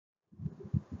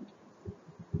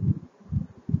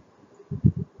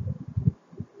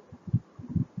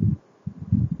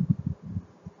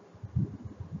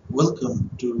Welcome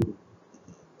to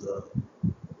the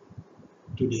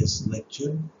today's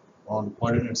lecture on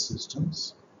coordinate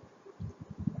systems.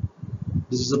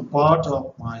 This is a part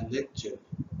of my lecture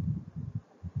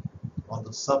on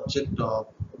the subject of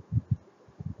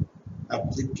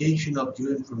application of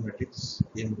geoinformatics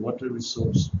in water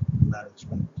resource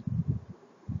management.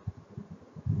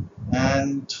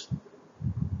 And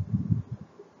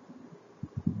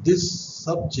this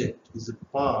subject is a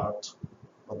part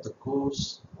of the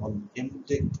course on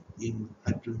MTech in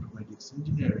Hydroinformatics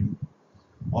Engineering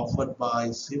offered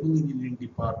by Civil Engineering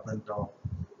Department of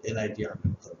NIT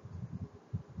Agartala.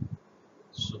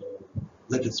 So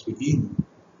let us begin.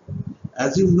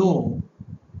 As you know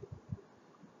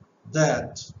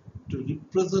that to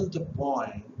represent a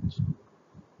point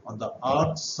on the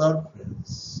Earth's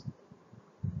surface,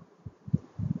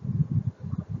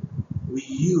 we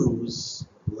use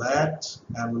lat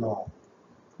and long.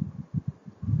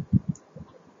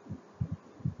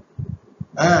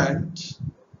 And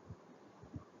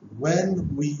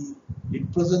when we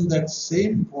represent that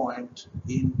same point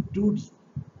in 2D,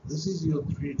 this is your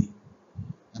 3D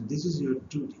and this is your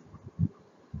 2D.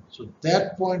 So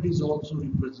that point is also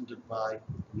represented by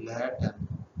lat and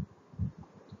long.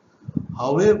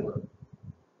 However,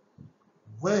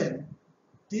 when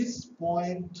this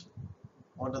point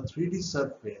on a 3D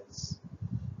surface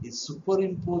is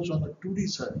superimposed on a 2D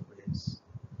surface,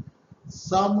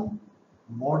 some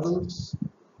models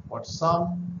or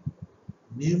some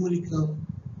numerical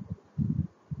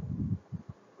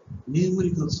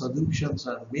solutions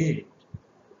are made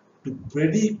to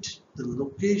predict the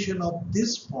location of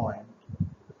this point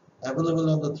available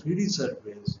on the 3D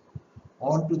surface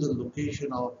onto the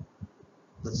location of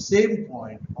the same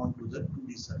point onto the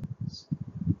 2D surface.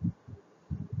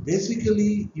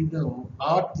 Basically, you know,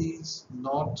 Earth is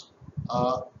not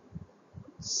a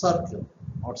circle,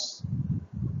 or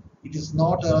it is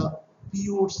not a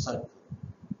pure circle.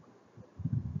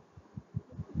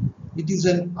 It is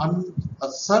a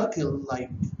circle, like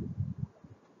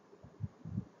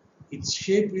its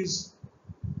shape is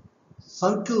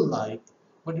circle-like,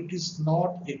 but it is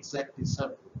not exactly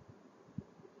circle.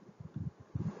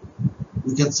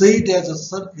 We can say it as a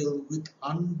circle with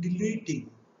undulating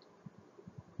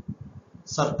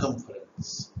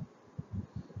circumference.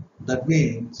 That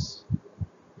means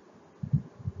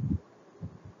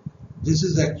this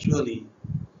is actually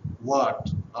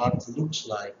what Earth looks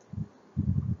like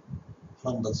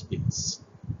from the space.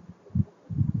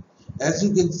 As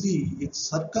you can see, its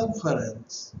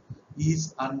circumference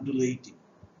is undulating.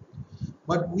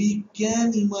 But we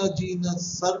can imagine a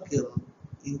circle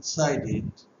inside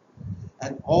it,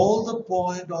 and all the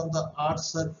point on the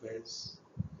Earth's surface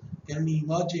can be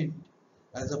imagined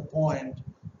as a point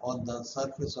on the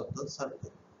surface of the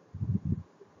circle.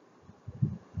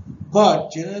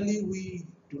 But generally we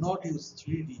do not use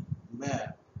 3D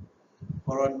map.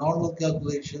 For our normal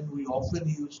calculation, we often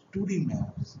use 2D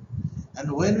maps.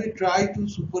 And when we try to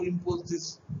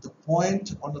superimpose the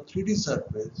point on a 3D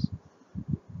surface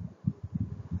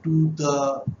to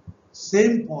the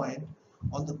same point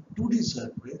on the 2D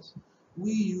surface,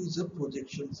 we use a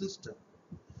projection system.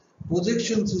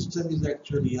 Projection system is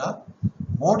actually a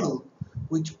model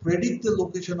which predicts the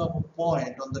location of a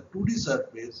point on the 2D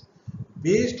surface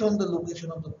based on the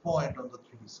location of the point on the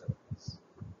 3D surface.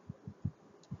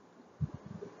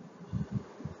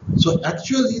 So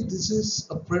actually this is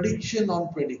a prediction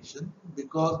on prediction,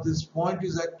 because this point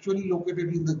is actually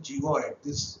located in the geoid.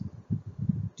 This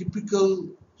typical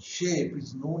shape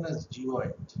is known as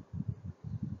geoid,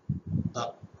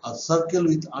 a circle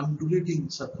with undulating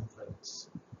circumference.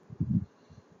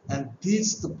 And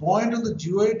the point on the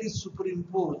geoid is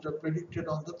superimposed or predicted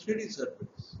on the 3D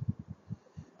surface.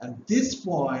 And this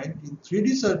point in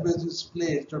 3D surface is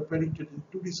placed or predicted in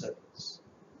 2D surface.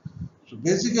 So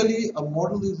basically, a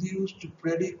model is used to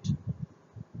predict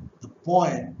the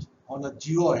point on a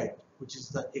geoid, which is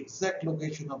the exact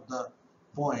location of the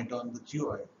point on the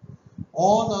geoid,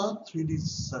 on a 3D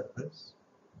surface.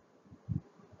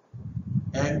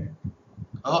 And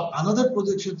another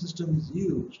projection system is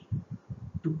used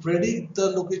to predict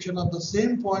the location of the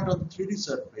same point on the 3D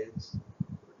surface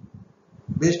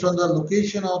based on the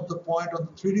location of the point on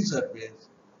the 3D surface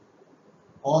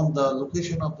on the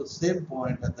location of the same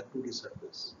point at the 2D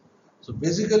surface. So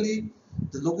basically,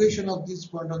 the location of this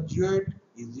point on geoid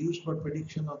is used for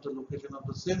prediction of the location of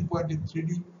the same point in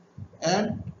 3D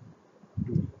and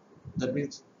 2D. That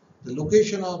means the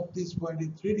location of this point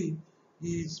in 3D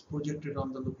is projected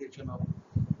on the location of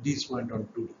this point on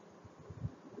 2D.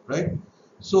 Right?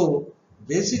 So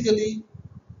basically,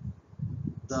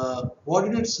 the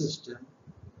coordinate system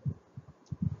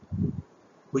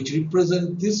which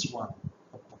represent this one,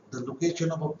 the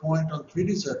location of a point on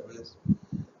 3D surface,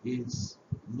 is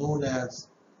known as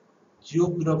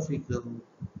geographical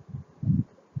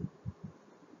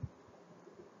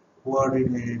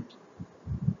coordinate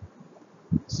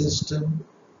system,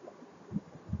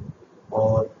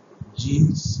 or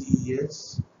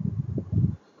GCS,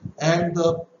 and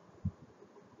the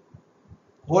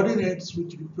coordinates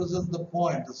which represent the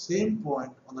point, the same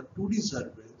point on the 2D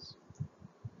surface,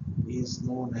 is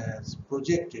known as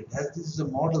projected, as this is a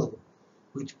model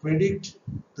which predict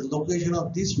the location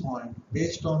of this point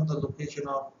based on the location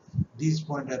of this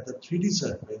point at the 3D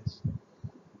surface,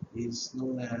 is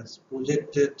known as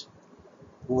projected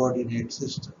coordinate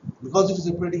system. Because it is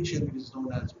a prediction, it is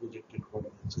known as projected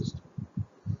coordinate system.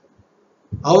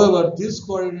 However, this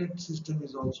coordinate system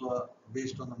is also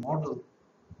based on a model.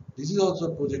 This is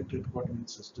also a projected coordinate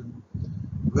system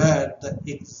where the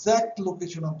exact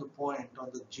location of the point on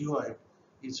the geoid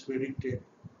is predicted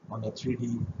on a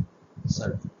 3D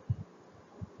circle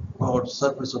or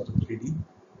surface of the 3D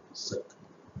circle.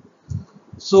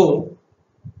 So,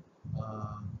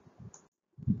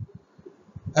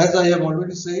 as I have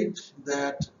already said,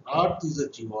 that Earth is a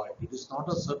geoid. It is not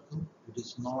a circle. It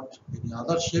is not any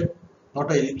other shape,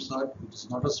 not an ellipsoid. It is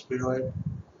not a spheroid,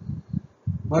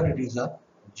 but it is a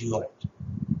geoid.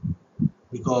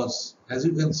 Because as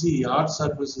you can see, Earth's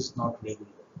surface is not regular.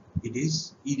 It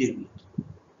is irregular.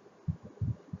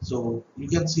 So you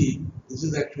can see this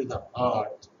is actually the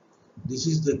Earth. This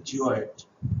is the geoid,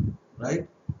 right?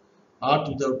 Earth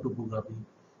without topography,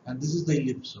 and this is the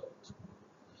ellipsoid.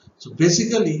 So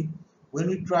basically, when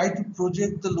we try to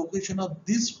project the location of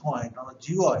this point on a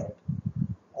geoid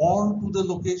onto the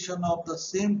location of the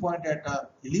same point at an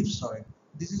ellipsoid,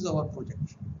 this is our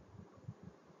projection,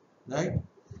 right?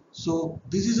 So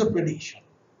this is a prediction,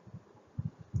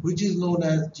 which is known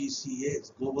as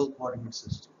GCS, Global Coordinate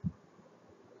System.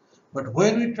 But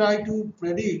when we try to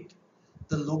predict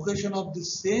the location of the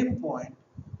same point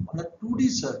on a 2D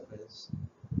surface,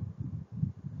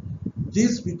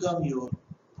 this becomes your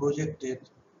projected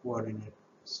coordinate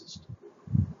system,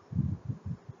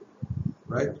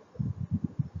 right?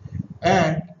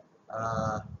 And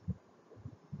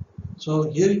so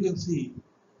here you can see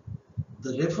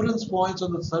the reference points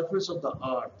on the surface of the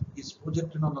Earth is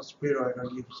projected on a spheroid or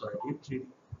ellipsoid, if 3D,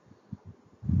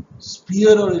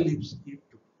 sphere or ellipse, if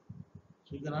 2.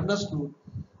 So you can understand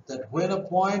that when a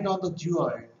point on the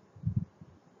geoid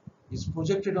is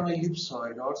projected on an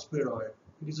ellipsoid or spheroid,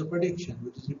 it is a prediction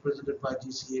which is represented by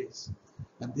GCS,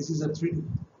 and this is a 3D.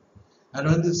 And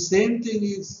when the same thing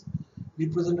is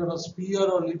represented on a sphere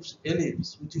or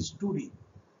ellipse, which is 2D,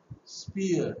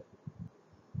 sphere,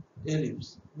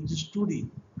 ellipse, which is 2D,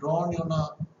 drawn on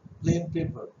a plain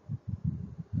paper.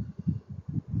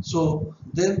 So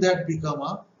then that become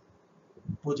a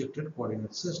projected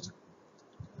coordinate system.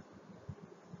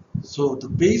 So the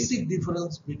basic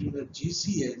difference between a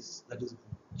GCS, that is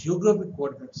geographic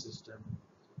coordinate system,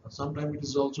 or sometimes it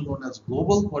is also known as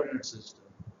global coordinate system,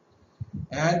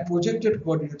 and projected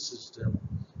coordinate system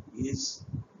is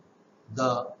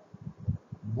the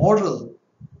model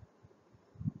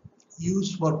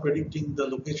used for predicting the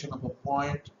location of a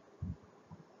point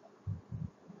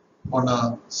on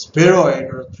a spheroid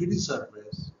or a 3D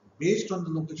surface based on the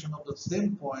location of the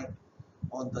same point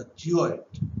on the geoid,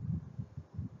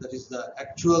 that is the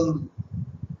actual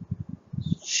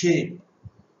shape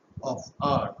of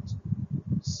Earth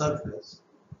surface.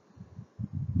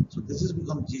 So this has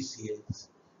become GCS,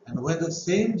 and when the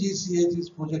same GCS is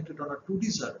projected on a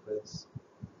 2D surface,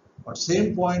 or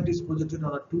same point is projected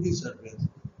on a 2D surface,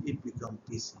 it becomes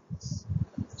PCS.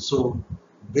 So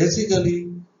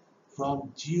basically,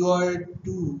 from geoid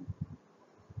to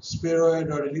spheroid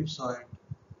or ellipsoid,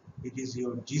 it is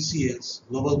your GCS,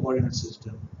 global coordinate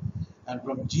system, and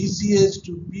from GCS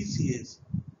to PCS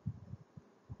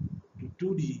to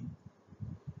 2D,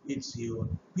 it's your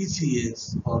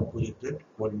PCS or projected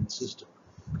coordinate system.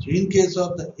 So in case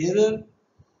of the error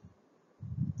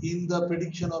in the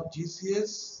prediction of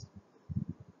GCS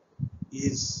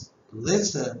is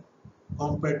lesser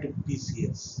compared to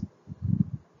PCS.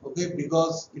 Okay,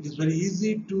 because it is very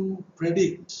easy to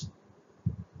predict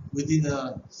within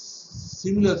a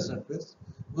similar surface,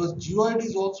 because geoid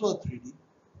is also a 3D,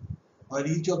 where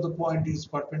each of the point is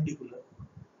perpendicular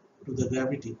to the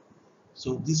gravity.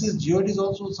 So this is geoid is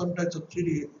also some types of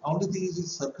 3D. Only thing is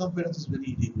its circumference is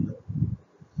very irregular.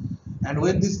 And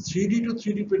when this 3D to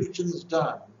 3D prediction is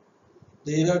done,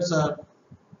 the errors are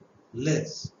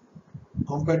less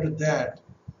compared to that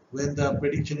when the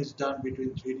prediction is done between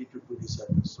 3D to 2D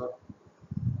surface. So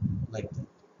like that.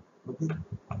 Okay.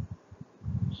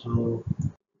 So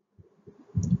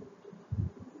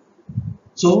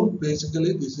So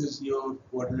basically this is your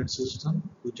coordinate system,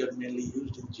 which are mainly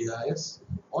used in GIS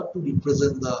or to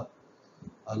represent the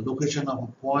location of a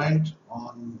point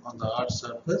on the Earth's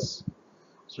surface.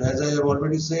 So as I have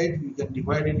already said, we can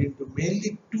divide it into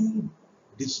mainly two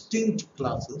distinct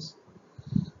classes,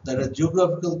 that are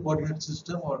geographical coordinate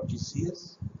system or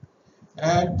GCS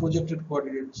and projected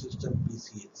coordinate system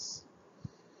PCS.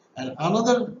 And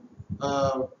another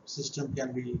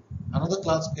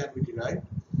class can be derived,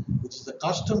 which is the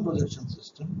custom projection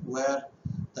system, where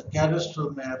the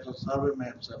cadastral maps or survey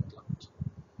maps are clubbed,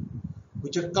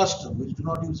 which are custom, which do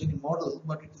not use any model,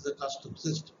 but it is a custom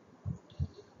system.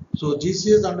 So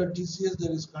GCS, under GCS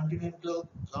there is continental,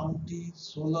 county,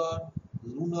 solar,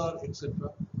 lunar,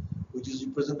 etc., which is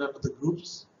represented under the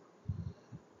groups.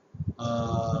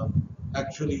 Uh,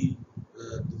 Actually,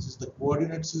 this is the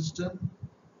coordinate system.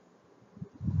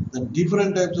 Then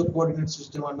different types of coordinate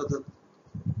system under the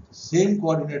same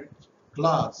coordinate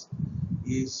class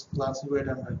is classified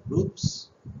under groups.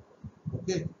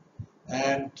 Okay,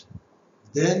 and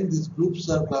then these groups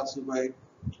are classified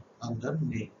under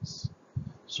names.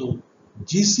 So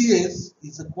GCS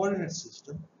is a coordinate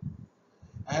system,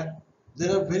 and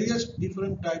there are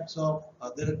different types of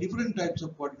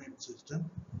coordinate system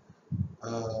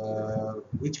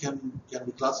which can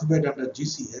be classified under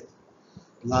GCS,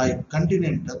 like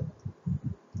continental,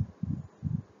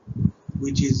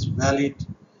 which is valid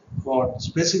for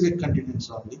specific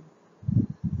continents only.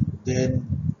 Then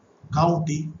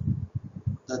county,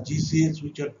 the GCS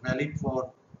which are valid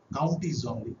for counties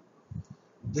only.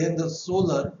 Then the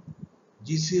solar,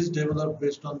 GCS developed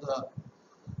based on the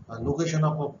location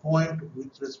of a point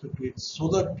with respect to its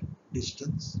solar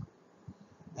distance,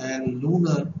 and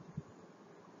lunar,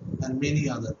 and many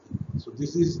other things. So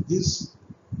this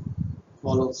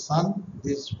follows sun,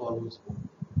 this follows moon.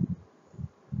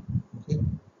 Okay.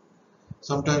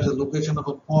 Sometimes the location of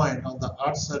a point on the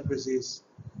Earth's surface is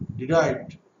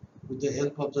derived with the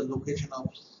help of the location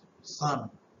of sun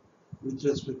with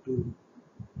respect to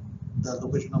the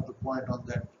location of the point on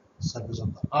that surface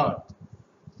of the Earth,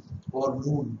 or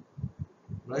moon,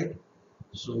 right?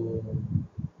 So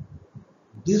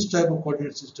this type of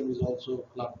coordinate system is also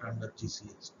clubbed under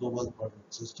GCS, global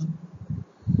coordinate system.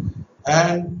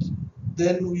 And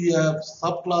then we have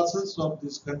subclasses of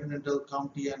this continental,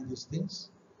 county, and these things.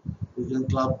 We can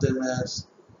club them as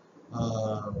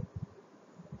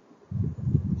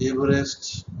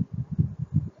Everest.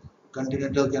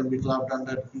 Continental can be clubbed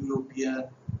under European,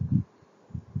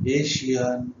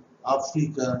 Asian,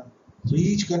 African. So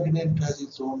each continent has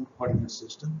its own coordinate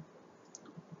system.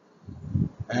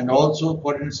 And also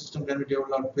coordinate system can be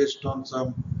developed based on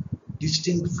some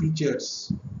distinct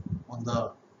features on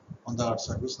the Earth's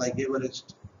surface, like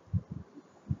Everest.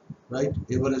 Right?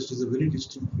 Everest is a very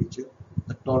distinct feature,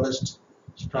 the tallest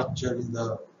structure in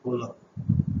the whole Earth,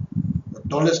 the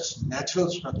tallest natural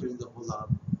structure in the whole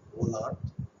Earth.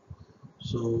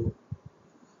 So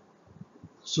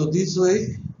this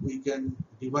way we can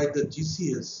divide the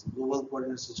GCS, global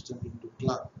coordinate system, into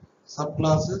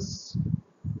subclasses,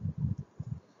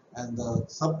 and the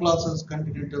subclasses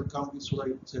continental, county, solar,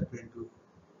 etc., into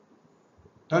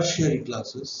tertiary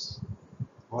classes,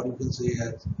 or you can say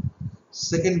as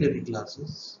secondary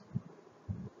classes,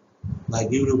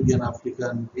 like European,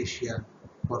 African, Asian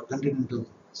for continental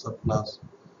subclass.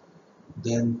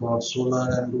 Then for solar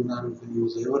and lunar we can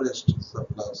use Everest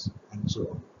subclass, and so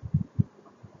on.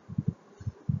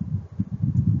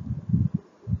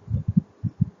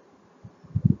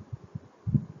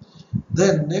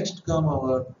 Then next come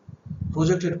our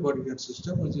projected coordinate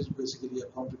system, which is basically a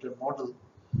computer model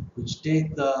which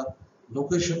take the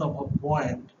location of a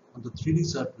point on the 3D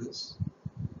surface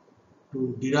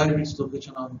to derive its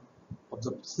location of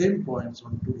the same points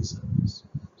on 2D surface.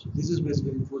 So this is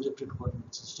basically projected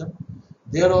coordinate system.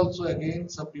 They are also again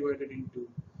subdivided into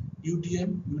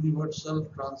UTM, Universal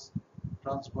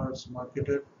Transverse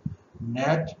Marketed,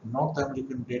 NAT, North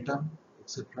American Datum,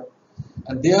 etc.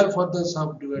 And they are further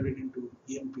subdivided into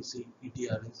EMPC,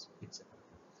 ETRS, etc.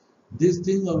 This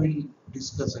thing I will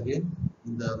discuss again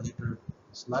in the later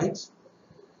slides.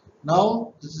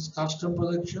 Now this is custom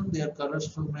projection. They are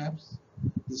cadastral maps.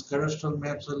 These cadastral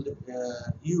maps are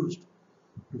used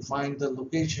to find the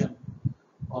location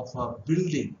of a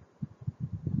building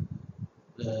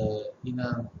in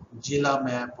a Jilla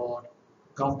map or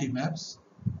county maps.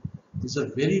 These are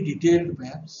very detailed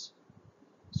maps.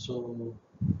 So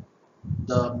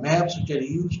the maps which are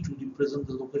used to represent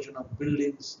the location of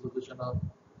buildings, location of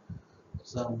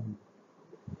stadiums,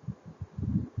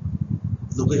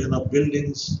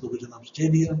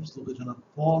 location of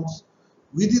ponds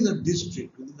within a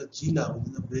district, within a Jilla,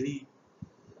 within a very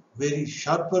very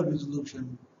sharper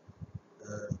resolution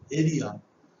area.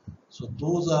 So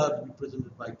those are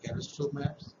represented by cadastral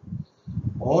maps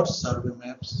or survey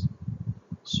maps.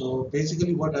 So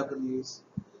basically what happens is,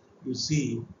 you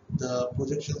see the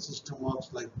projection system works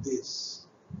like this,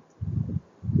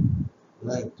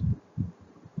 right?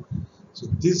 So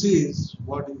this is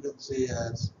what you can say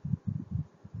as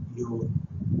your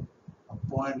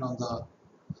point on the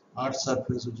Earth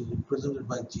surface, which is represented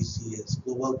by GCS,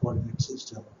 Global Coordinate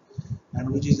System, and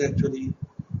which is actually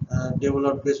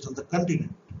developed based on the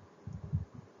continent,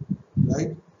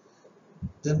 right?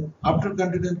 Then after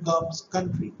continent comes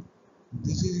country.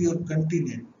 This is your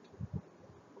continent,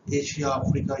 Asia,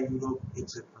 Africa, Europe,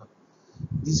 etc.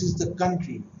 This is the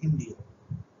country, India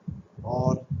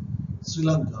or Sri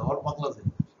Lanka or Bangladesh.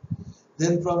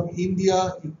 Then from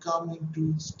India you come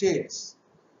into states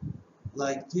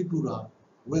like Tripura,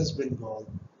 West Bengal,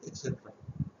 etc.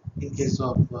 in case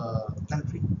of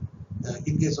country,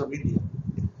 in case of India.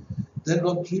 Then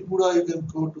from Tripura you can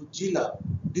go to Jila,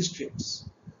 districts,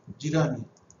 Jirani,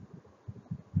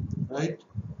 right?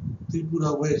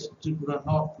 Tripura West, Tripura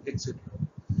North, etc.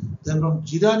 Then from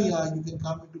Jirania you can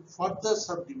come into further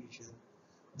subdivision,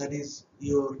 that is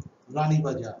your Rani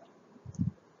Bajar,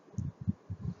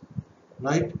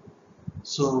 right?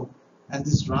 So, and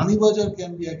this Rani Bajar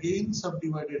can be again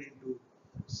subdivided into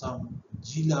some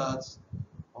jilas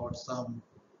or some,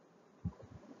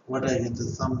 what I can say,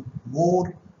 some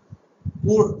more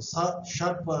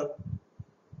sharper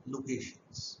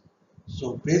locations.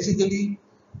 So basically,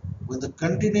 when the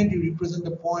continent, you represent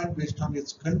a point based on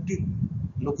its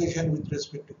location with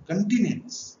respect to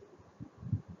continents,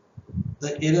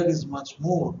 the error is much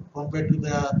more compared to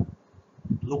the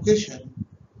location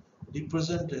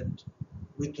represented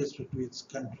with respect to its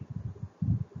country,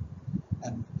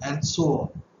 and so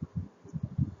on.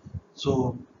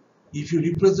 So if you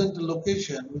represent a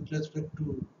location with respect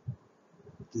to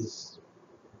this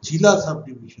Jila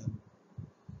subdivision,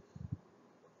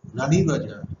 Rani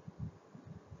Bajar,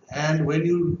 and when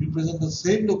you represent the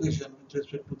same location with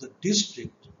respect to the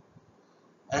district,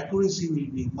 accuracy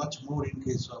will be much more in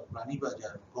case of Rani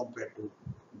Bajar compared to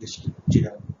district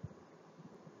Jila.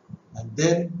 And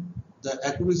then the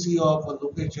accuracy of a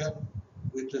location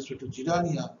with respect to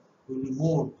Jirania will be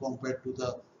more compared to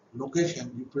the location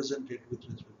represented with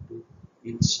respect to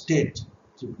its state,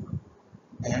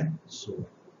 and so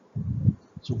on.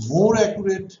 So more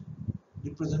accurate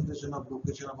representation of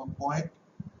location of a point,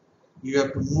 you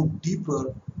have to move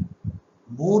deeper,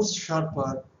 more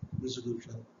sharper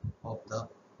resolution of the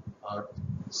Earth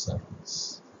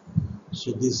surface.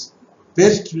 So this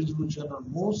best resolution or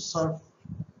most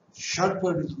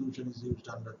sharper resolution is used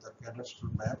under the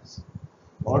cadastral maps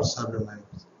or survey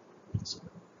maps, etc.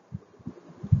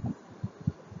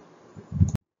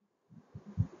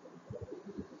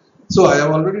 So I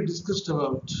have already discussed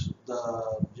about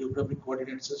the geographic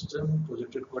coordinate system,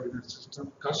 projected coordinate system,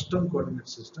 custom coordinate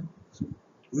system,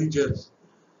 which is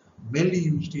mainly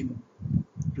used to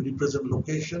represent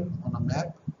location on a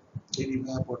map, 3D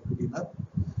map or 2D map.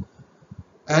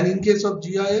 And in case of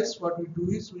GIS, what we do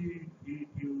is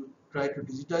you try to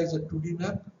digitize a 2D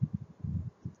map.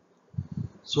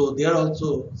 So there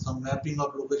also some mapping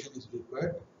of location is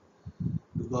required,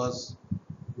 because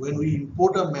when we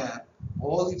import a map,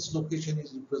 all its location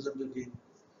is represented in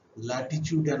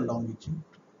latitude and longitude,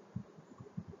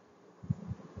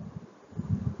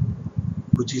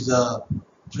 which is a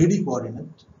 3D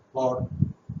coordinate or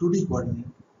 2D coordinate,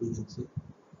 we can say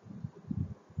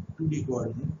 2D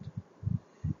coordinate.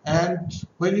 And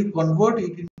when you convert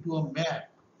it into a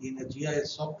map in a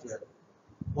GIS software,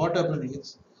 what happens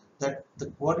is that the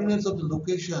coordinates of the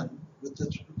location with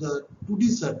respect to the 2D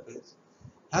surface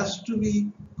has to be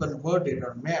converted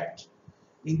or mapped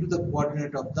into the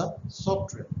coordinate of the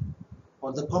software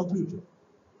or the computer.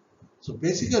 So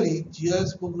basically,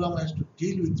 GIS program has to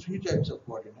deal with three types of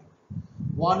coordinate.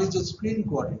 One is the screen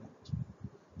coordinate.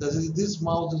 That is, this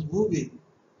mouse is moving,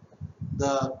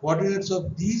 the coordinates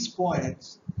of these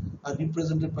points are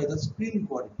represented by the screen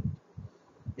coordinate.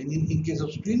 And in case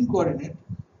of screen coordinate,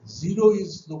 0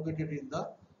 is located in the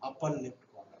upper left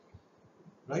corner,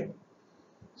 right?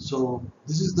 So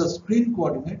this is the screen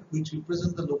coordinate, which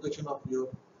represents the location of your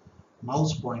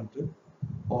mouse pointer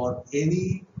or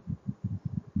any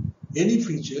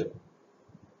feature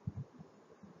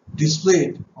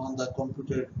displayed on the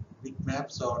computer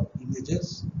bitmaps or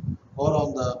images, or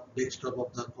on the desktop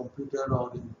of the computer,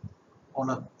 or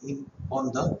on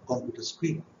the computer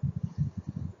screen.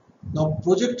 Now,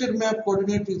 projected map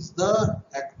coordinate is the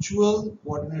actual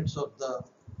coordinates of the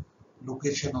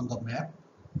location on the map.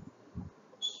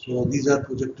 So these are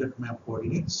projected map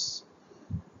coordinates.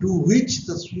 to which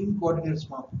the swing coordinates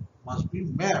must be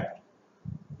mapped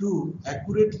to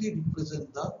accurately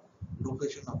represent the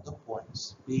location of the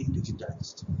points being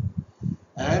digitized.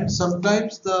 And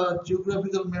sometimes the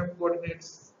geographical map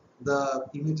coordinates, the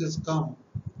images come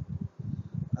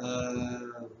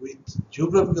with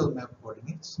geographical map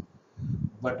coordinates,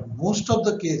 but most of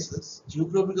the cases,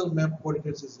 geographical map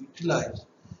coordinates is utilized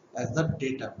as the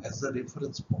data, as the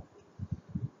reference point,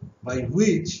 by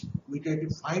which we try to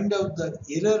find out the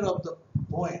error of the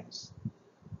points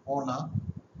on a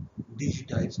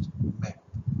digitized map.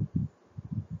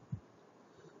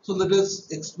 So let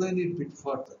us explain it a bit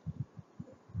further.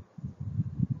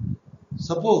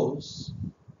 Suppose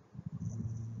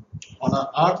on an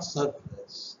Earth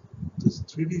surface, this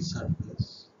 3D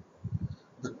surface,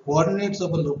 the coordinates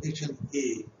of a location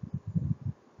A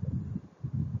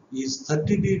is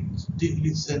 30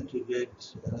 degrees centigrade,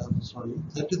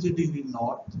 33 degree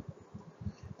north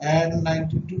and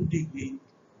 92 degree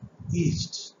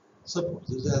east. Suppose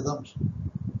this is the assumption.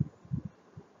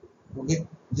 Okay,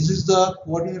 this is the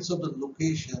coordinates of the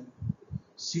location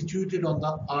situated on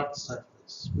the Earth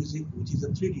surface, which is a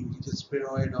 3D, which is a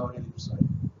spheroid or ellipsoid.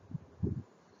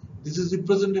 This is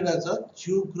represented as a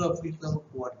geographical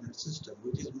coordinate system,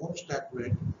 which is most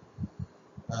accurate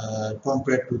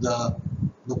compared to the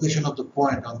location of the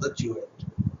point on the geoid.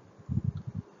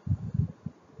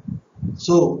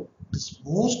 So this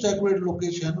most accurate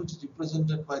location, which is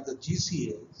represented by the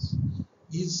GCS,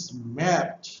 is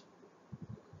mapped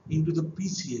into the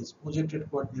PCS, projected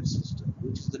coordinate system,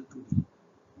 which is the 2D.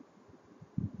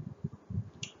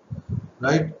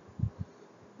 Right?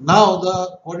 Now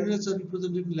the coordinates are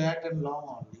represented in lat and long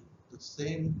only. The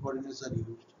same coordinates are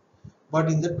used,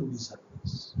 but in the 2D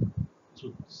surface.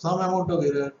 So some amount of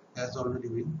error has already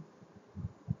been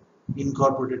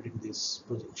incorporated in this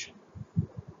projection.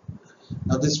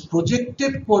 Now this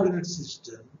projected coordinate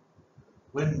system,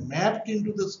 when mapped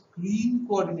into the screen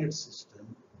coordinate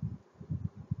system,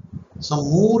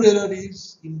 some more error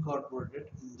is incorporated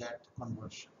in that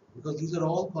conversion, because these are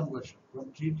all conversion from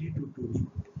 3D to 2D,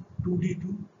 2D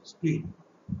to screen.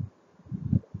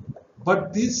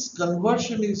 But this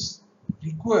conversion is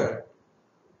required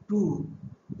to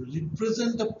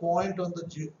represent the point on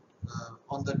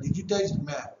the digitized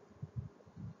map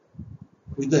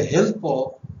with the help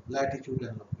of latitude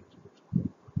and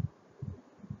longitude.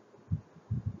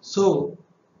 So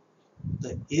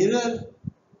the error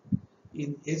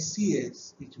in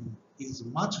SCS is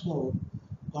much more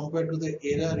compared to the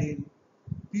error in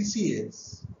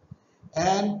PCS,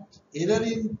 and error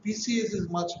in PCS is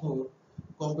much more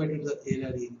compared to the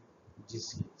error in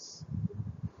GCS.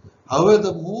 However,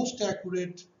 the most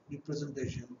accurate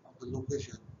representation of the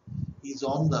location is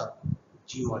on the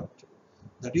geoid.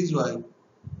 That is why,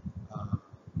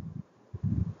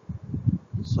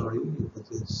 sorry,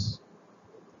 this is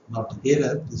not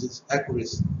error, this is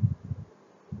accuracy.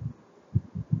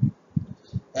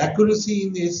 Accuracy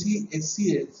in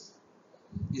SCS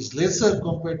is lesser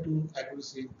compared to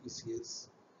accuracy in PCS,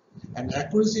 and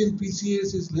accuracy in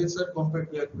PCS is lesser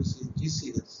compared to accuracy in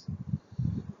GCS.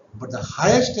 But the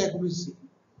highest accuracy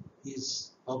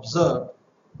is observed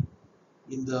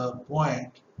in the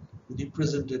point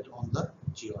represented on the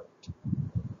geoid,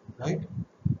 right?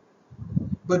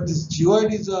 But this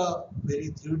geoid is a very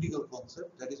theoretical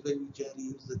concept. That is why we generally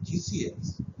use the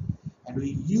GCS, and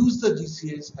we use the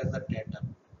GCS as a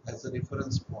datum, as a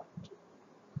reference point.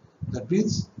 That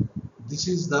means this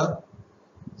is the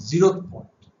 0th point.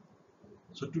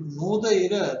 So to know the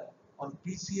error on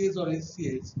PCS or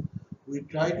SCS, we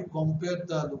try to compare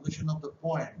the location of the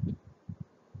point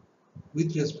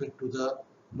with respect to the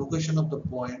location of the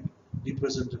point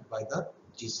represented by the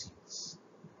GCS.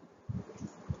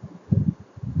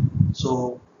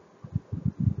 So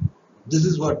this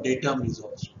is what datum is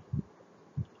also.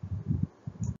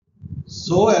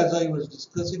 So as I was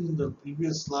discussing in the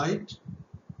previous slide,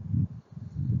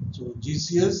 so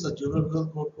GCS, a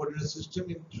geographical coordinate system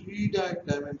in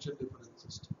 3-dimension reference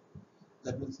system.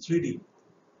 That means 3D.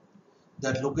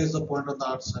 That locates the point on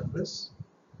the Earth surface.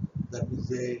 That means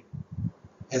they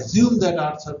assume that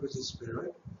Earth surface is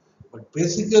spheroid, but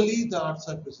basically the Earth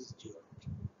surface is geoid.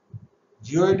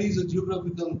 Geoid is a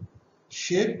geographical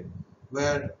shape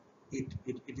where it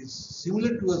is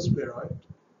similar to a spheroid,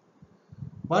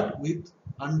 but with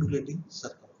undulating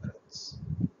circumference,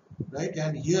 right?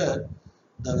 And here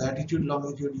the latitude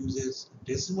longitude uses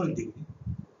decimal degree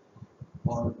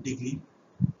or degree,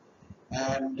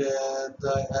 and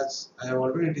as I have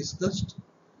already discussed,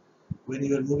 when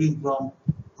you are moving from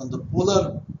on the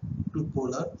polar to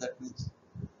polar, that means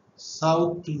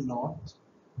south to north,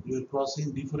 you are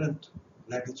crossing different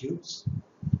latitudes,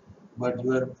 but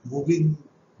you are moving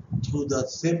through the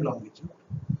same longitude.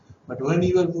 But when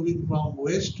you are moving from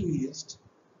west to east,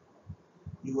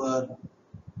 you are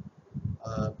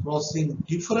crossing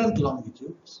different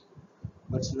longitudes,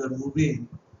 but you are moving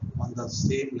on the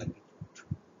same latitude.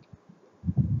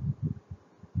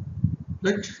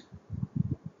 Right?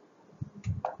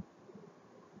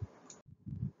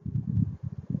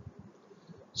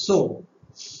 So,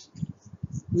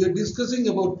 we are discussing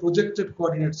about projected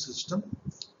coordinate system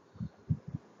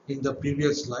in the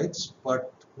previous slides,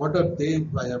 but what are they?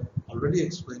 I have already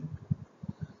explained.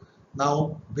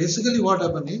 Now, basically what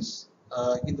happens is,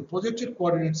 in the projected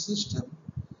coordinate system,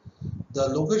 the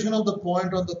location of the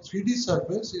point on the 3D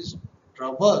surface is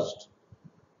traversed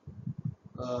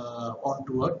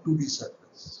onto a 2D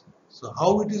surface. So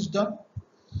how it is done?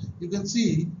 You can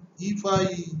see if I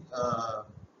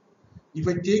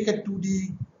take a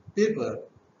 2D paper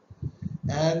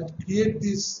and create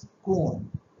this cone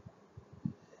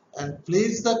and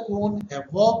place the cone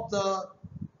above the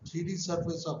 3D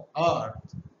surface of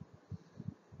Earth,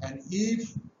 and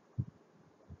if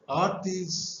Earth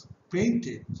is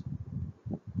painted,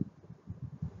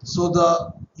 so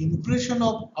the impression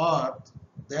of Earth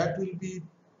that will be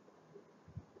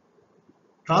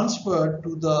transferred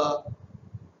to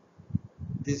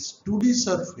this 2D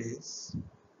surface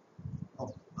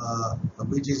of,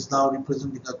 which is now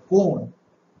representing a cone,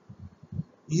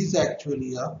 is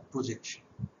actually a projection.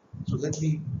 So let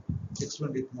me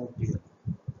explain it more clearly.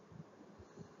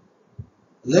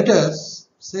 Let us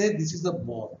say this is a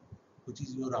ball, which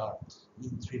is your Earth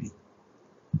in 3D,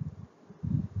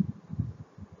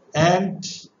 and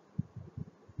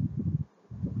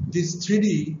this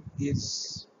 3D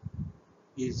is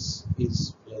this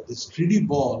 3D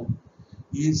ball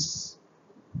is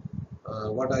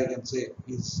what I can say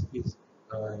is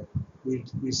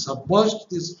we submerged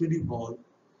this 3D ball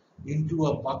into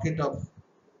a bucket of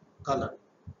color,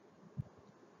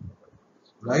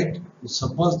 right? We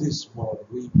submerge this ball.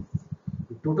 We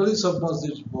totally submerge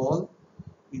this ball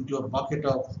into a bucket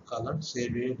of color, say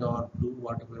red or blue,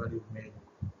 whatever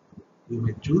you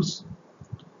may choose.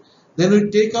 Then we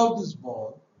take out this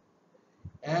ball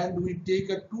and we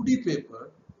take a 2D paper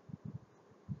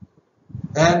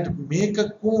and make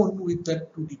a cone with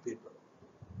that 2D paper,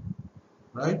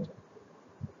 right?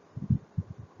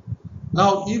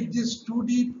 Now, if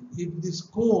this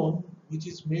cone, which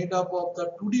is made up of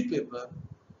the 2D paper,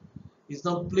 is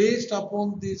now placed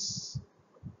upon this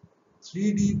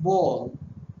 3D ball,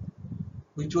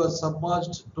 which was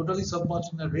totally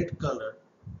submerged in a red color,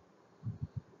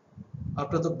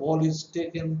 after the ball is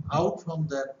taken out from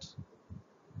that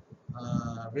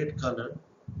red color,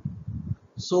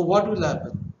 so what will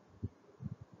happen?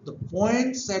 The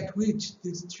points at which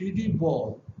this 3D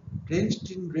ball,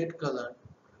 drenched in red color,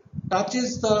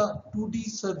 touches the 2D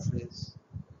surface,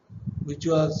 which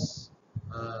was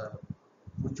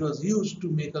used to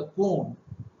make a cone,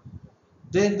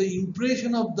 then the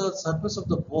impression of the surface of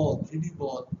the ball, 3D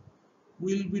ball,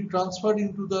 will be transferred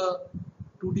into the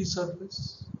 2D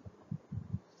surface.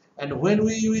 And when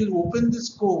we will open this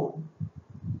cone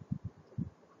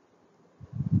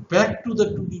back to the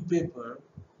 2D paper,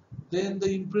 then the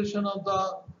impression of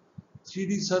the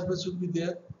 3D surface will be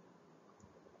there.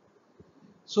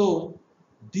 So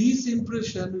this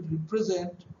impression will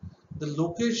represent the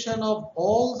location of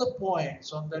all the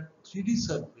points on that 3D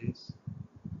surface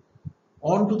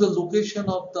onto the location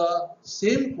of the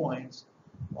same points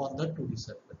on the 2D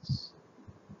surface.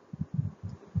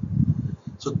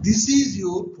 So this is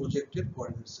your projected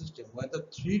coordinate system, where the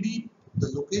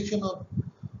location of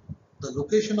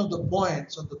the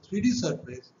points on the 3D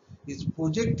surface is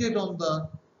projected on the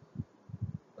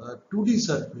 2D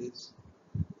surface,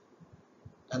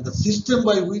 and the system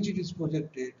by which it is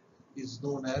projected is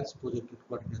known as projected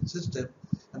coordinate system,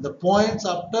 and the points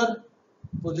after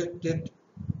projected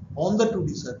on the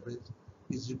 2D surface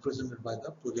is represented by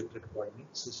the projected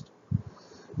coordinate system.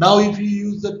 Now if you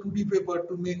use the 2D paper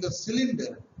to make a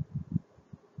cylinder,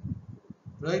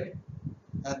 right,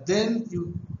 and then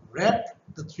you wrap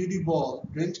the 3D ball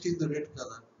drenched in the red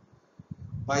color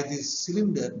by this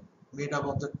cylinder made up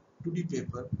of the 2D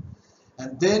paper,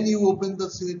 and then you open the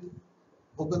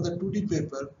 2D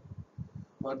paper,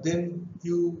 but then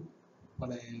you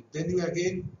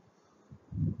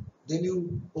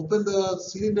open the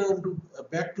cylinder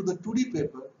back to the 2D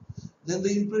paper, then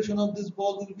the impression of this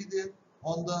ball will be there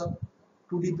on the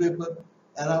 2D paper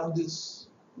around this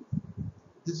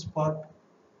part,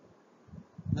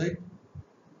 right?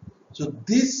 So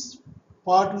this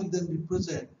part will then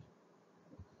represent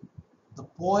the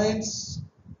points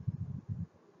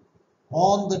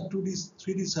on the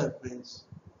 3D surface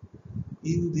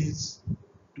in this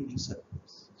 2D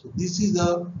surface. So this is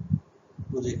the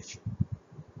projection.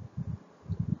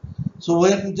 So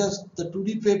when just the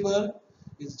 2D paper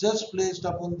is just placed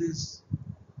upon this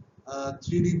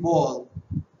 3D ball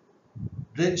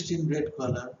drenched in red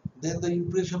color, then the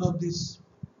impression of this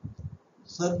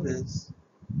surface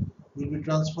will be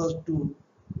transferred to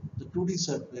the 2D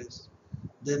surface.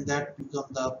 Then that becomes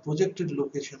the projected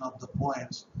location of the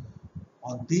points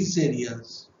on these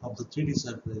areas of the 3D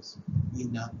surface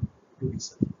in a 2D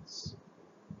surface.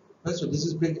 Right, so this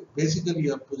is basically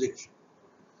a projection.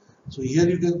 So here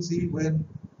you can see when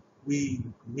we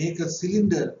make a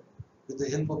cylinder with the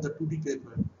help of the 2D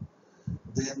paper,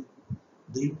 then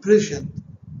the impression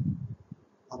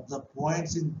of the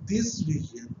points in this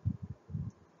region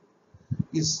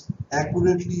is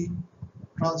accurately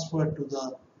transferred to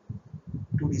the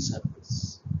 2D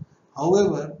surface.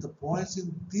 However, the points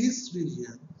in this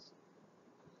region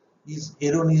is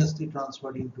erroneously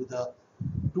transferred into the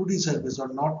 2D surface or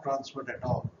not transferred at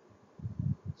all.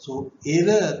 So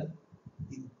error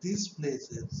in these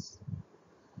places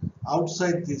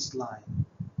outside this line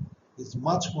is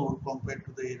much more compared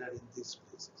to the error in these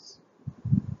places.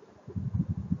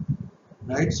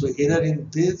 Right? So error in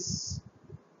this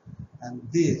and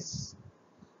this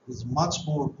is much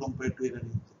more compared to error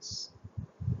in this.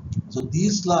 So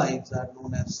these lines are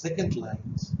known as second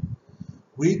lines,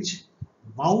 which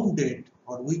bounded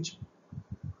or which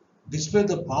display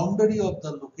the boundary of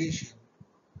the location,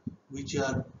 which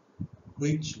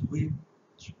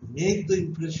make the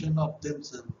impression of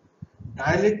themselves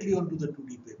directly onto the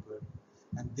 2D paper,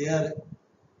 and their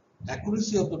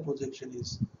accuracy of the projection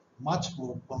is much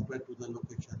more compared to the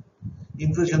location,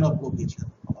 impression of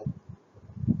location of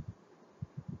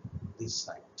this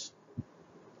site.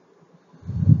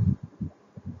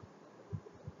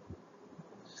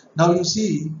 Now you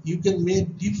see, you can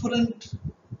make different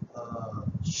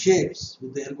shapes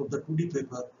with the help of the 2D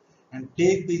paper and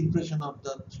take the impression of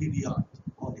the 3D art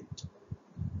on it,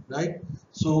 right?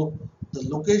 So the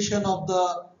location of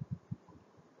the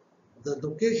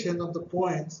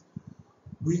points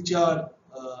which are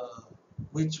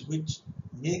which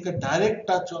make a direct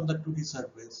touch on the 2D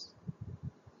surface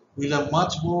will have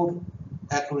much more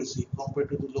accuracy compared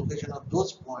to the location of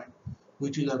those points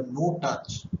which will have no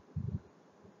touch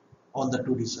on the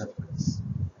 2D surface.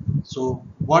 So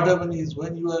what happens is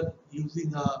when you are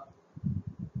using a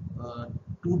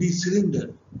 2D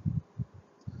cylinder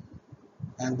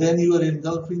and then you are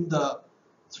engulfing the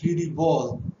 3D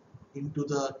ball into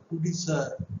the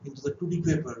 2D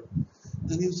paper,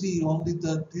 then you see only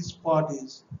this part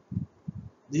is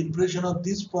the impression of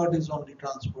this part is only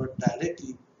transferred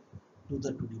directly to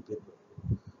the 2D paper,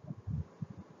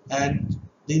 and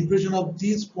the impression of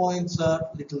these points are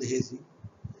little hazy,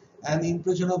 and the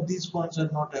impression of these points are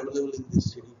not available in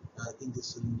this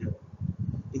cylinder,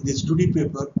 in this 2D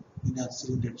paper in a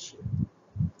cylinder shape.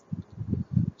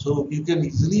 So you can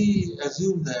easily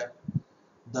assume that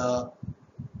the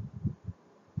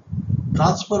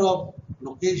transfer of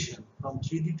location from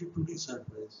 3D to 2D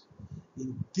surface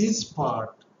in this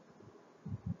part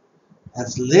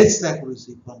has less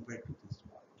accuracy compared to this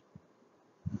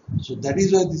part. So that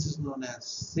is why this is known as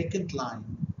second line,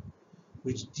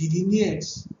 which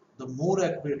delineates the more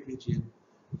accurate region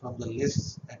from the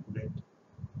less accurate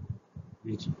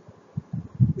region.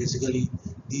 Basically,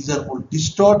 these are more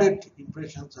distorted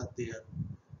impressions are there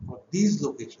for these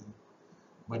locations,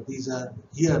 but these are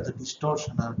here the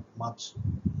distortion are much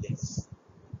less.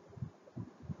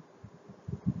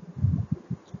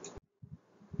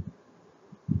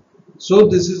 So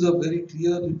this is a very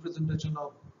clear representation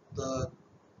of the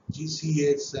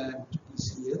GCS and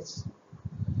PCS.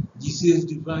 GCS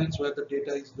defines where the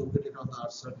data is located on the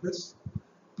Earth's surface.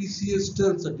 PCS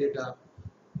tells the data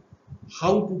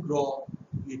how to draw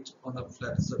it on a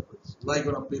flat surface, like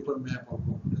on a paper map or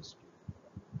computer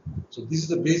screen. So this is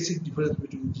the basic difference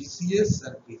between GCS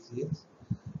and PCS.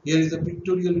 Here is a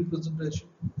pictorial representation,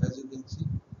 as you can see.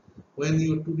 When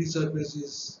your 2D surface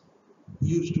is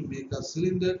used to make a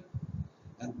cylinder,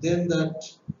 and then that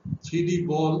 3D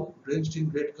ball drenched in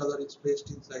red color is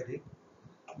placed inside it,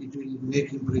 it will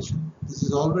make impression. This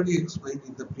is already explained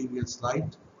in the previous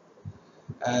slide.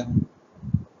 And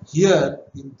here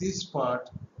in this part,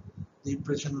 the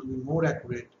impression will be more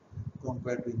accurate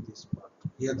compared to in this part.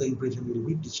 Here the impression will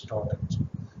be distorted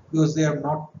because they have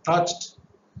not touched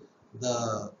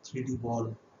the 3D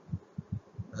ball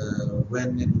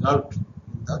when engulfed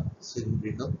in the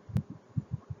cylindrical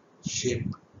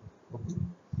shape. Okay.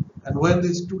 And when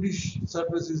this 2D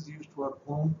surface is used for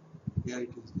cone, here it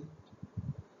is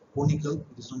conical,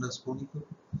 it is known as conical.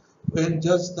 When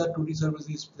just the 2D surface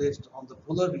is placed on the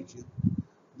polar region,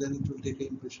 then it will take an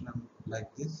impression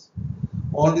like this.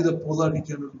 Only the polar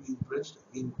region will be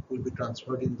will be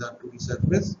transferred in the 2D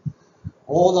surface.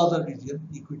 All other region,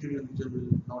 equatorial region,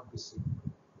 will not be seen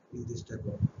in this type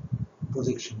of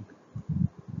projection.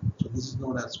 So this is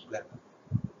known as planar.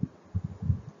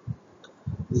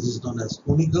 This is known as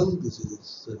conical. This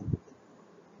is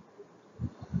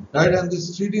right, and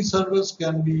this 3D surface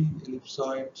can be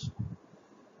ellipsoid,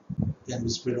 can be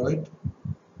spheroid,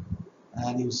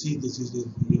 and you see this is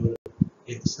your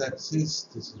x-axis,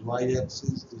 this is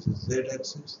y-axis, this is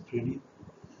z-axis, 3D.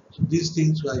 So these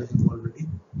things I have already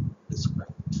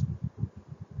described.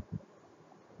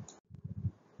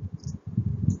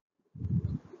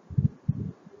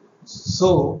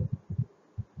 So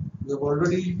we have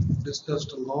already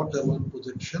discussed a lot about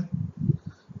projection.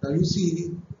 Now you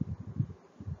see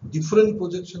different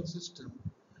projection system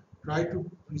try to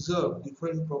preserve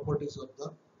different properties of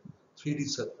the 3D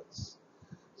surface.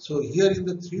 So here in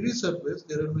the 3D surface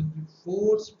there are going to be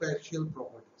 4 spatial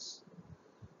properties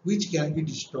which can be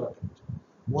distorted.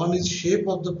 One is shape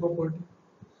of the property,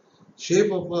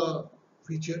 shape of a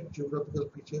feature, geographical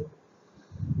feature.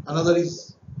 Another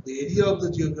is the area of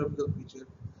the geographical feature.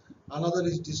 Another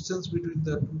is distance between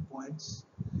the 2 points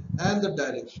and the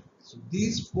direction. So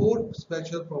these 4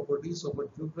 spatial properties of a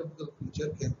geographical feature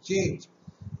can change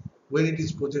when it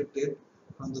is projected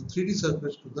from the 3D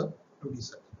surface to the 2D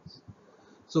surface.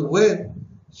 So when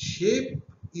shape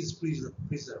is preserved,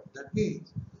 that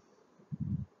means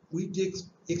we take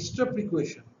extra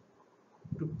precaution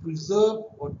to preserve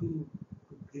or to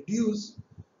reduce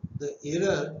the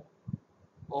error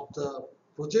of the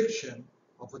projection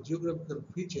of a geographical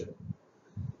feature.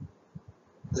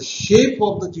 The shape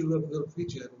of the geographical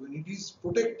feature, when it is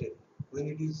protected, when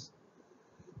it is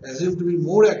assumed to be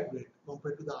more accurate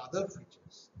compared to the other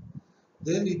features,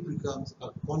 then it becomes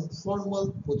a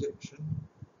conformal projection.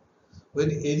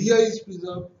 When area is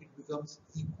preserved, it becomes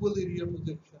equal area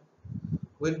projection.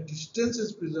 When distance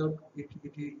is preserved, it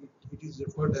is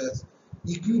referred as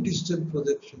equidistant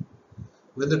projection.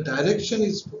 When the direction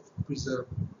is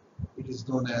preserved, it is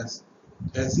known as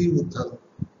azimuthal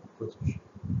projection.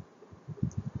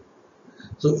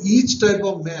 So each type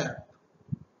of map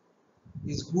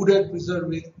is good at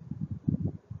preserving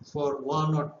for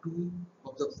 1 or 2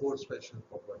 of the 4 spatial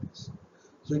properties.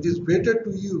 So it is better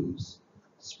to use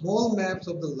small maps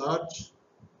of the large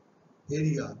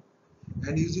area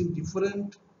and using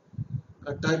different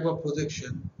type of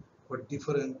projection for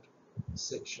different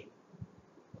section.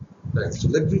 Right. So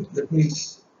let me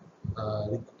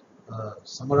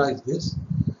summarize this.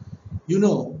 You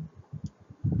know,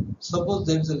 suppose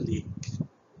there is a lake.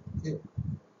 Okay.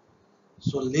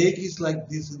 So lake is like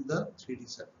this in the 3D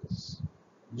surface,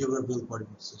 geographical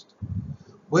coordinate system.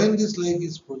 When this lake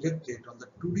is projected on the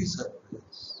 2D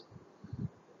surface,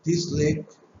 this lake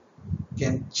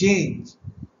can change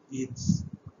its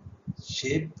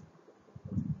shape,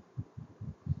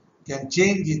 can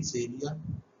change its area,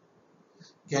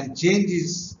 can change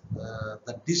its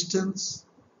the distance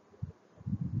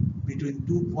between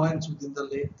 2 points within the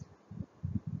lake,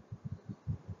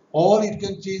 or it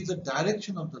can change the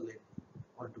direction of the lake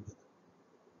altogether.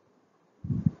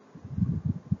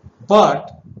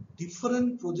 But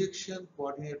different projected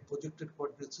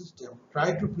coordinate system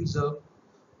try to preserve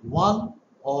 1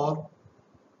 or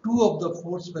 2 of the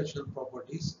 4 special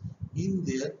properties in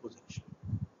their projection.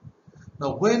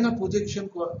 Now, when a projection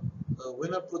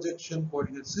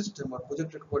coordinate system or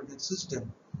projected coordinate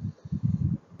system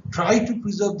try to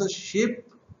preserve the shape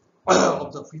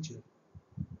of the feature,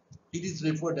 it is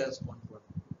referred as conformal.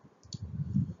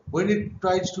 When it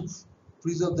tries to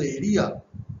preserve the area,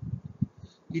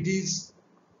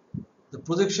 the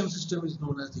projection system is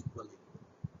known as equal area.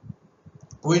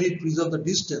 When it preserves the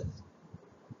distance,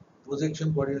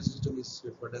 projection coordinate system is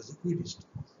referred as equidistant.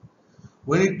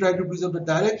 When it tries to preserve the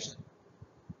direction,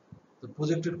 the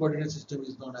projected coordinate system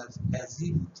is known as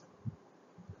azimuth.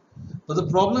 But the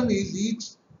problem is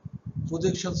each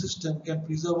projection system can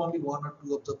preserve only 1 or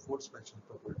 2 of the 4 spatial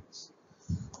properties.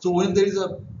 So when there is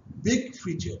a big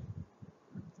feature,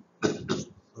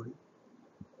 sorry,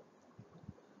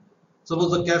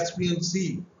 suppose the Caspian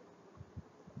Sea,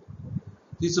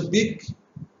 it's a big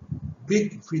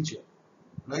feature,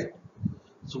 right?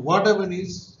 So what happens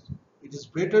is, it is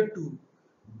better to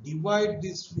divide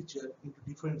this feature into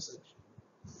different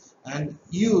sections and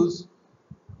use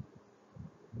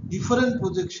different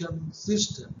projection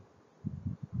system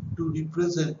to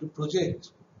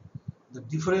project the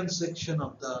different section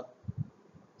of the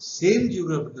same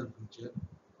geographical feature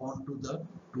onto the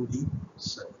 2D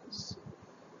surface.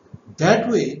 That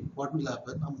way, what will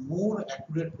happen? A more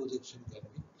accurate projection can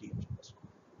be created.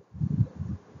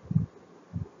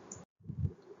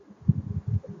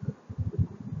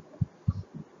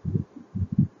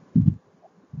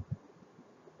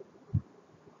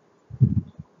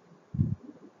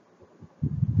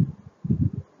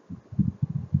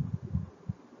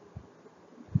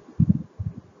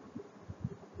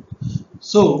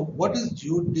 So what is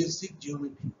geodesic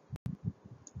geometry?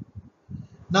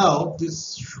 Now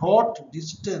this short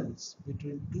distance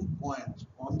between 2 points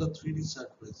on the 3D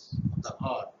surface of the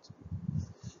Earth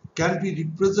can be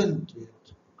represented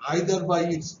either by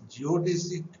its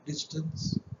geodesic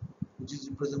distance, which is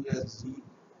represented as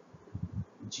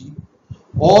G,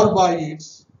 or by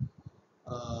its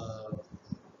uh,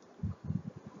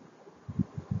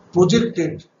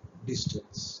 projected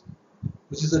distance,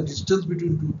 which is the distance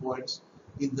between 2 points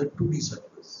in the 2D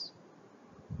surface.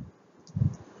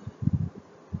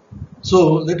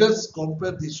 So let us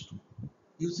compare these two.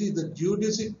 You see the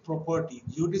geodesic property,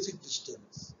 geodesic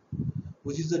distance,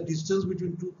 which is the distance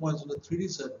between 2 points on the 3D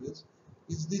surface,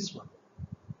 is this one.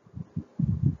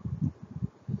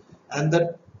 And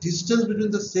the distance between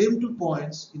the same 2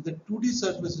 points in the 2D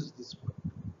surface is this one.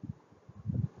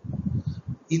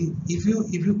 If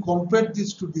you compare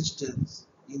these two distance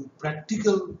in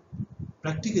practically,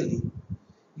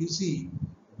 you see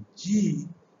G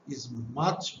is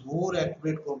much more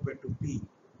accurate compared to P,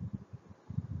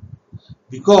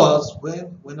 because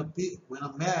when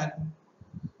a man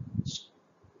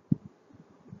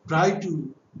try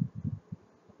to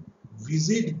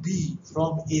visit B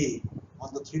from A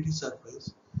on the 3D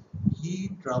surface,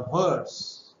 he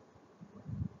traverses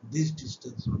this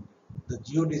distance only, the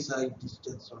geodesic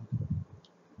distance only.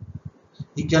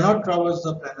 He cannot traverse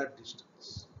the planar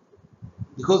distance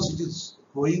because it is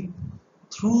going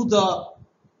through the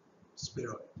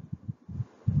spheroid.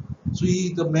 So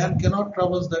the man cannot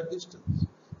traverse that distance.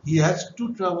 He has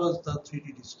to traverse the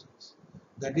 3D distance,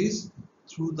 that is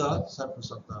through the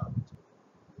surface of the Earth.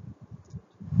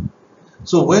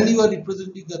 So when you are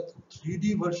representing a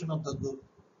 3D version of the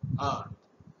Earth,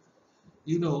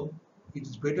 you know it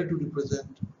is better to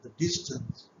represent the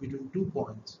distance between 2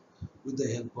 points with the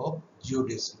help of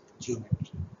geodesic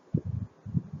geometry.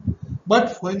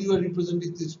 But when you are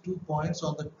representing these 2 points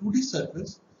on the 2D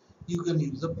surface, you can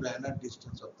use the planar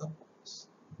distance of the points.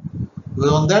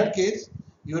 Because on that case,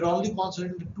 you are only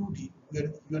considering the 2D,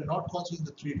 you are not considering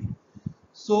the 3D.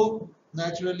 So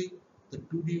naturally, the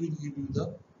 2D will give you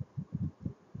the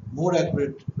more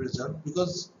accurate result,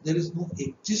 because there is no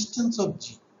existence of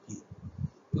G here,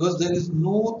 because there is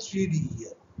no 3D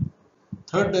here.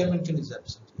 Third dimension is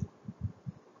absent here.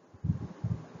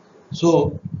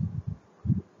 So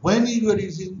when you are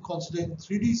considering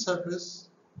 3D surface,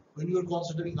 when you are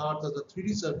considering Earth as a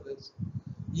 3D surface,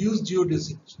 use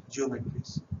geodesic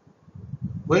geometries.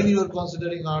 When you are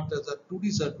considering Earth as a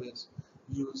 2D surface,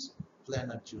 use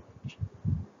planar geometry.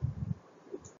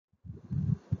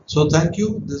 So thank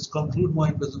you. This concludes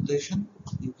my presentation.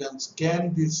 You can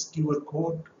scan this QR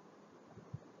code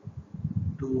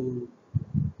to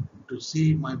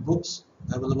see my books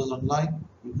available online.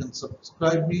 You can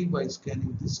subscribe me by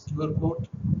scanning this QR code,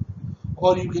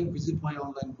 or you can visit my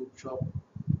online bookshop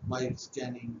by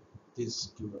scanning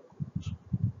this QR code.